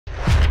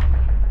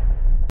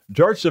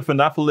George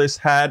Stephanopoulos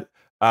had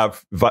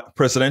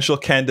presidential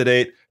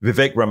candidate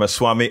Vivek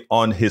Ramaswamy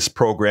on his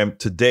program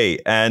today.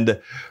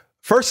 And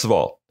first of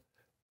all,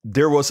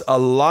 there was a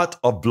lot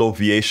of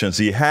bloviations.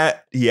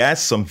 He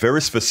asked some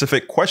very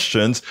specific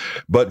questions,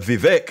 but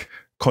Vivek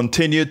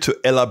continued to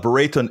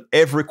elaborate on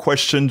every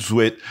question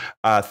with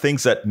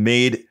things that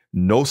made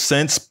no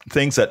sense,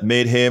 things that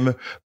made him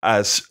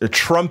as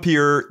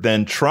Trumpier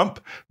than Trump.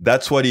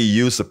 That's what he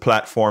used the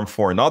platform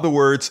for. In other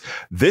words,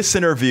 this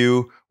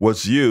interview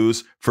was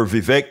used for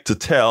Vivek to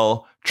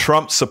tell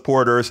Trump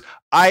supporters,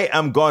 I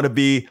am going to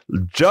be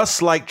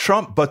just like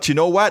Trump, but you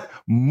know what?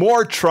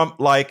 More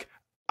Trump-like.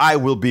 I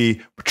will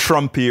be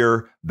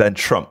Trumpier than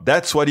Trump.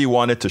 That's what he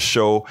wanted to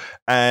show.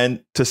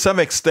 And to some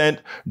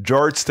extent,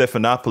 George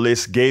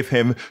Stephanopoulos gave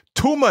him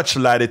too much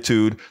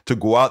latitude to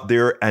go out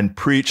there and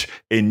preach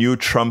a new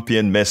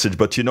Trumpian message.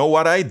 But you know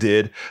what I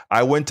did?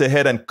 I went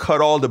ahead and cut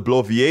all the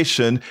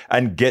bloviation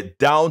and get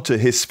down to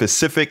his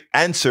specific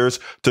answers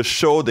to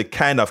show the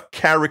kind of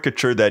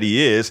caricature that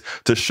he is,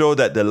 to show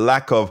that the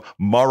lack of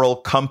moral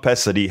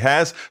compass that he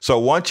has. So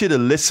I want you to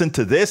listen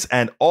to this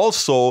and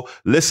also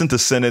listen to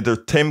Senator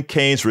Tim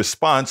Kaine's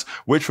response,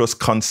 which was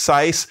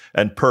concise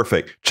and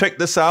perfect. Check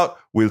this out.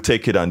 We'll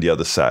take it on the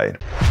other side.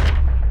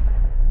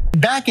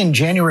 Back in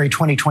January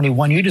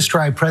 2021, you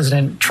described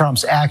President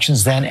Trump's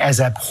actions then as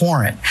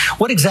abhorrent.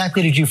 What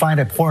exactly did you find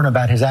abhorrent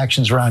about his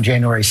actions around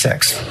January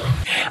 6th?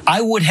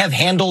 I would have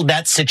handled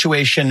that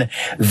situation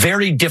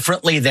very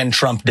differently than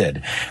Trump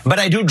did. But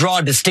I do draw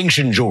a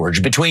distinction,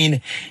 George,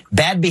 between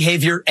bad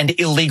behavior and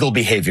illegal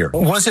behavior.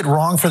 Was it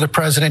wrong for the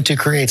president to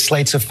create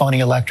slates of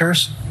phony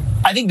electors?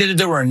 I think that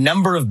there were a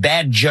number of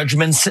bad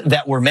judgments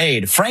that were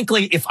made.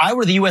 Frankly, if I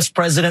were the U.S.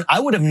 president, I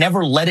would have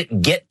never let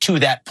it get to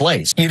that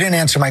place. You didn't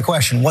answer my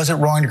question. Was it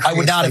wrong to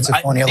create slates of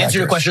phony electors? The answer to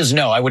your question is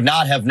no. I would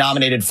not have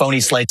nominated phony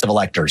slates of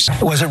electors.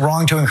 Was it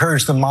wrong to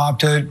encourage the mob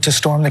to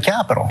storm the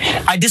Capitol?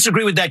 I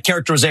disagree with that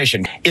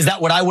characterization. Is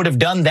that what I would have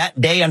done that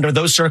day under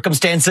those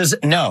circumstances?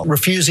 No.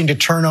 Refusing to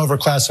turn over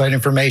classified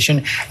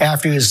information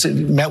after he was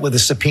met with a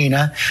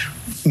subpoena,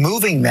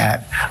 moving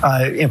that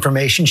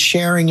information,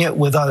 sharing it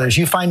with others.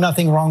 You find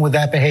nothing wrong with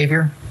that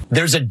behavior?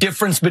 There's a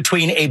difference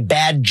between a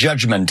bad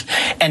judgment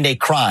and a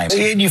crime.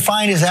 You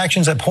find his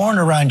actions abhorrent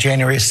around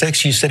January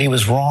 6th. You said he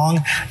was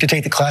wrong to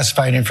take the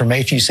classified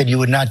information. You said you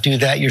would not do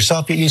that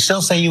yourself. You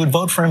still say you would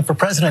vote for him for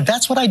president.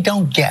 That's what I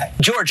don't get.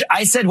 George,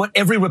 I said what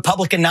every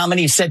Republican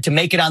nominee said to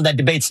make it on that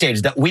debate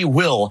stage, that we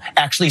will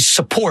actually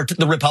support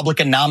the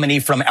Republican nominee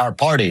from our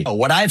party.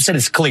 What I've said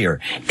is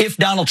clear. If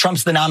Donald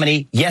Trump's the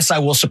nominee, yes, I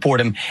will support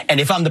him. And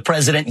if I'm the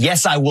president,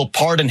 yes, I will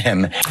pardon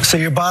him. So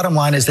your bottom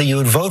line is that you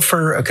would vote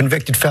for a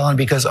convicted felon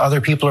because other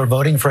people are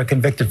voting for a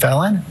convicted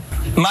felon?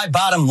 My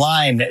bottom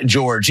line,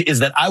 George, is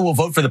that I will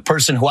vote for the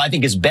person who I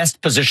think is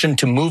best positioned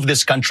to move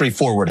this country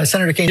forward.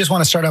 Senator Kaine, I just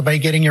want to start out by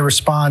getting your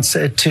response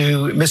to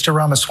Mr.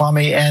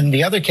 Ramaswamy and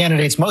the other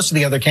candidates, most of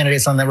the other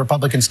candidates on the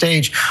Republican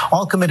stage,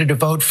 all committed to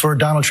vote for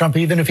Donald Trump,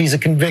 even if he's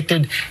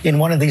convicted in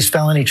one of these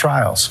felony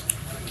trials.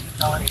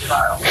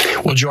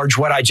 Well, George,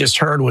 what I just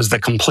heard was the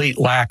complete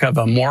lack of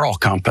a moral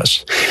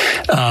compass.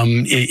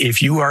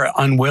 If you are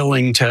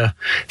unwilling to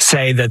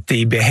say that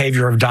the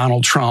behavior of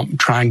Donald Trump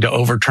trying to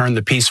overturn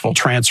the peaceful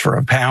transfer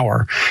of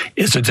power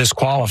is a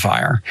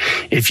disqualifier,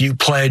 if you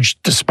pledge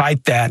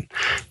despite that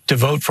to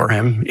vote for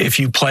him, if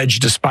you pledge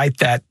despite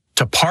that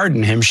to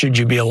pardon him should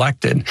you be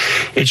elected,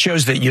 it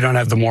shows that you don't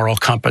have the moral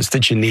compass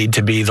that you need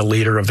to be the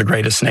leader of the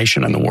greatest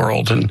nation in the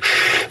world. And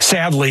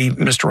sadly,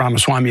 Mr.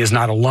 Ramaswamy is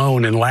not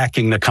alone in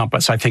lacking the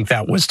compass. I think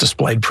that was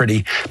displayed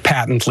pretty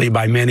patently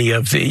by many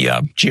of the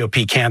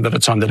GOP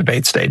candidates on the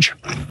debate stage.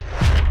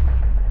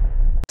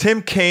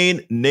 Tim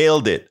Kaine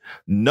nailed it.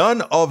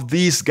 None of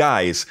these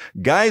guys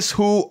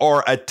who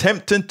are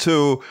attempting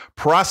to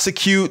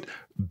prosecute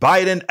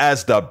Biden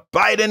as the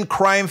Biden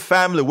crime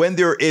family when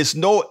there is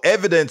no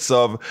evidence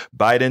of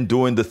Biden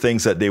doing the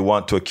things that they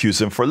want to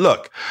accuse him for.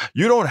 Look,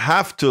 you don't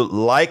have to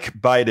like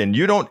Biden.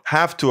 You don't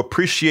have to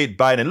appreciate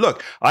Biden.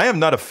 Look, I am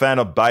not a fan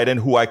of Biden,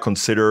 who I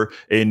consider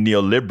a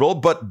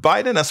neoliberal, but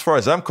Biden, as far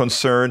as I'm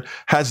concerned,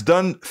 has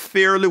done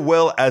fairly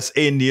well as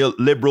a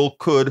neoliberal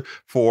could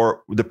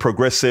for the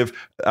progressive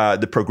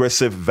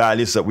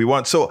values that we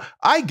want. So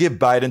I give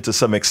Biden to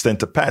some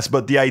extent a pass,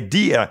 but the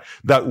idea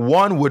that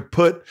one would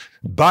put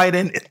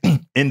Biden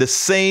in the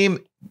same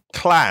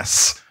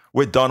class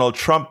with Donald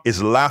Trump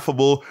is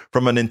laughable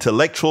from an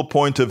intellectual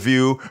point of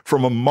view,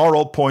 from a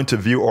moral point of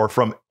view, or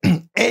from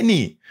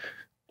any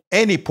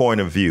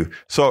point of view.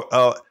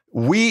 So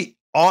we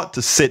ought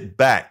to sit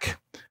back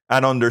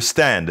and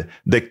understand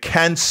the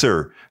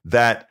cancer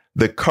that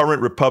the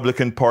current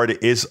Republican Party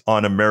is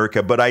on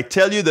America. But I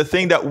tell you, the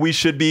thing that we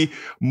should be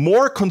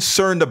more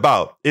concerned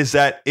about is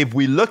that if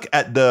we look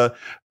at the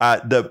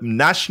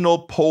national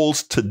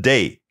polls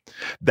today,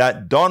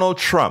 that Donald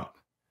Trump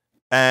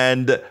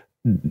and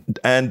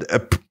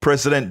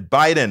President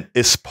Biden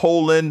is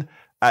polling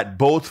at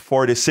both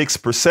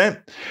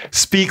 46%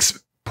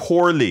 speaks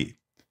poorly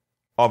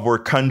of our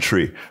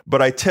country.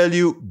 But I tell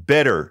you,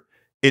 better,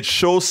 it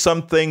shows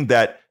something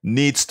that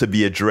needs to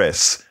be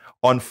addressed.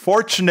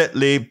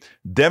 Unfortunately,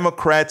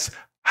 Democrats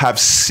have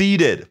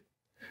ceded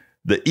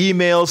the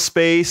email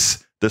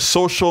space, the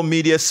social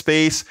media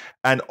space,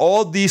 and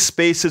all these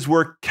spaces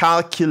where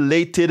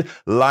calculated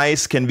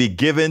lies can be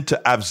given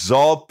to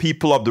absolve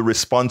people of the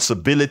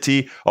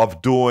responsibility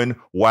of doing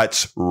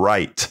what's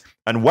right.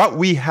 And what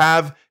we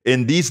have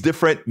in these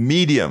different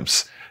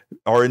mediums,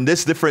 or in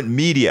this different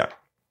media,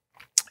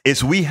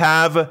 is we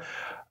have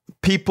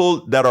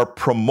people that are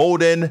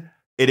promoting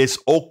it is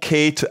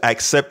okay to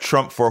accept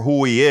Trump for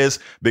who he is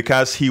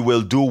because he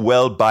will do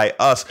well by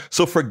us.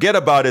 So forget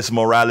about his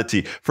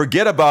morality.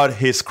 Forget about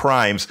his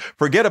crimes.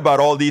 Forget about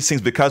all these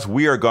things because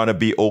we are going to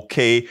be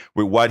okay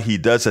with what he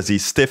does as he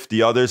stiff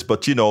the others,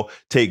 but,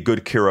 take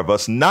good care of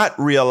us. Not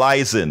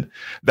realizing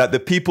that the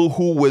people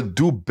who will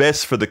do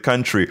best for the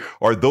country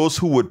are those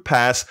who would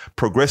pass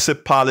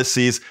progressive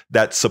policies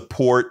that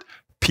support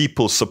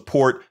people,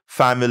 support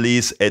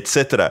families,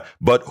 etc.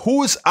 But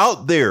who is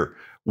out there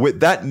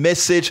with that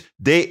message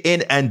day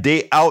in and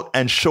day out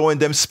and showing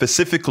them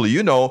specifically,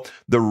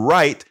 the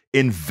right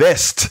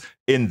invest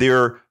in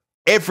their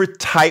every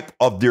type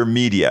of their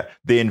media.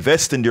 They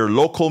invest in their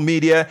local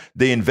media.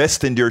 They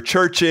invest in their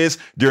churches.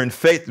 They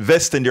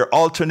invest in their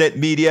alternate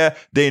media.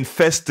 They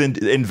invest in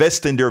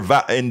their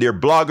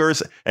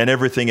bloggers and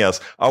everything else.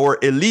 Our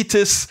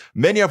elitists,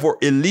 many of our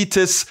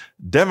elitist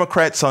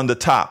Democrats on the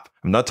top.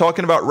 I'm not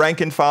talking about rank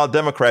and file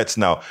Democrats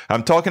now.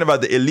 I'm talking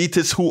about the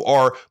elitists who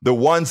are the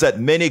ones that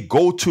many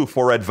go to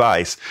for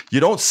advice. You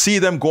don't see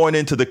them going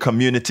into the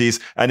communities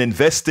and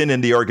investing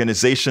in the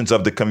organizations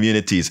of the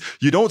communities.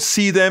 You don't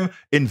see them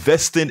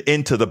investing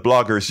into the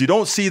bloggers. You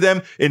don't see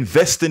them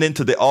investing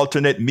into the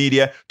alternate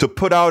media to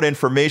put out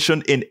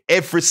information in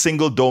every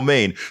single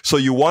domain. So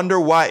you wonder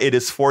why it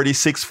is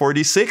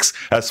 46-46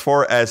 as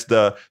far as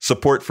the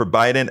support for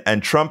Biden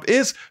and Trump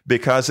is,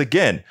 because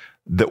again,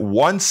 the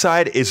one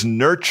side is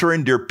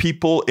nurturing their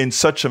people in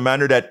such a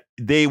manner that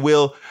they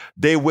will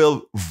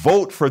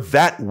vote for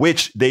that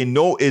which they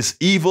know is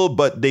evil,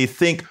 but they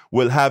think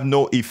will have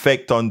no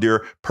effect on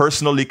their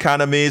personal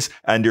economies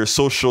and their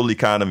social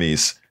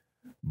economies.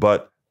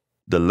 But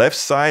the left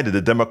side,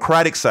 the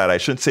Democratic side, I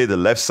shouldn't say the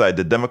left side,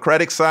 the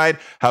Democratic side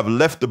have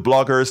left the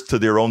bloggers to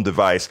their own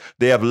device.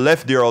 They have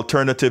left their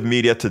alternative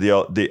media to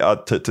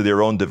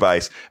their own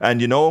device.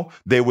 And,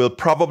 they will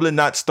probably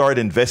not start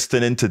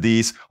investing into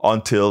these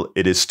until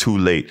it is too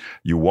late.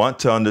 You want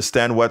to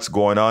understand what's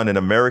going on in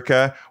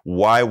America,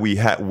 why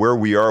where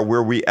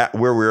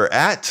we're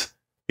at?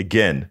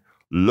 Again,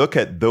 look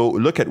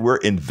at where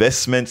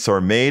investments are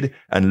made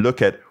and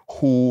look at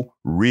who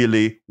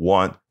really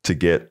want to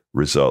get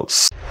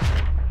results.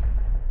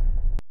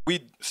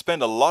 We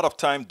spend a lot of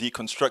time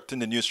deconstructing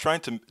the news,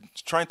 trying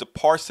to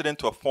parse it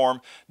into a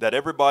form that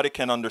everybody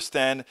can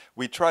understand.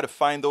 We try to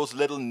find those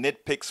little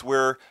nitpicks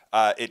where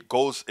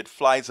it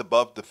flies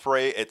above the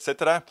fray,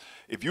 etc.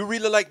 If you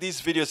really like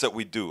these videos that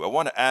we do, I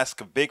want to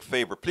ask a big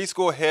favor. Please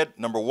go ahead,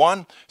 number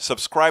one,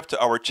 subscribe to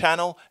our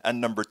channel,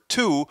 and number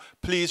two,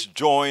 please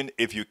join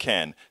if you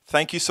can.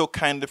 Thank you so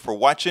kindly for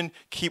watching.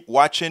 Keep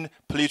watching.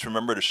 Please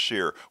remember to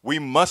share. We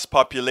must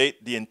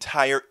populate the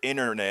entire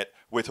internet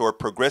with our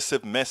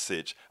progressive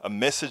message, a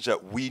message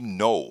that we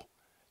know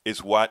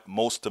is what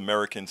most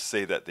Americans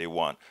say that they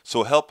want.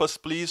 So help us,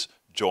 please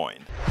join.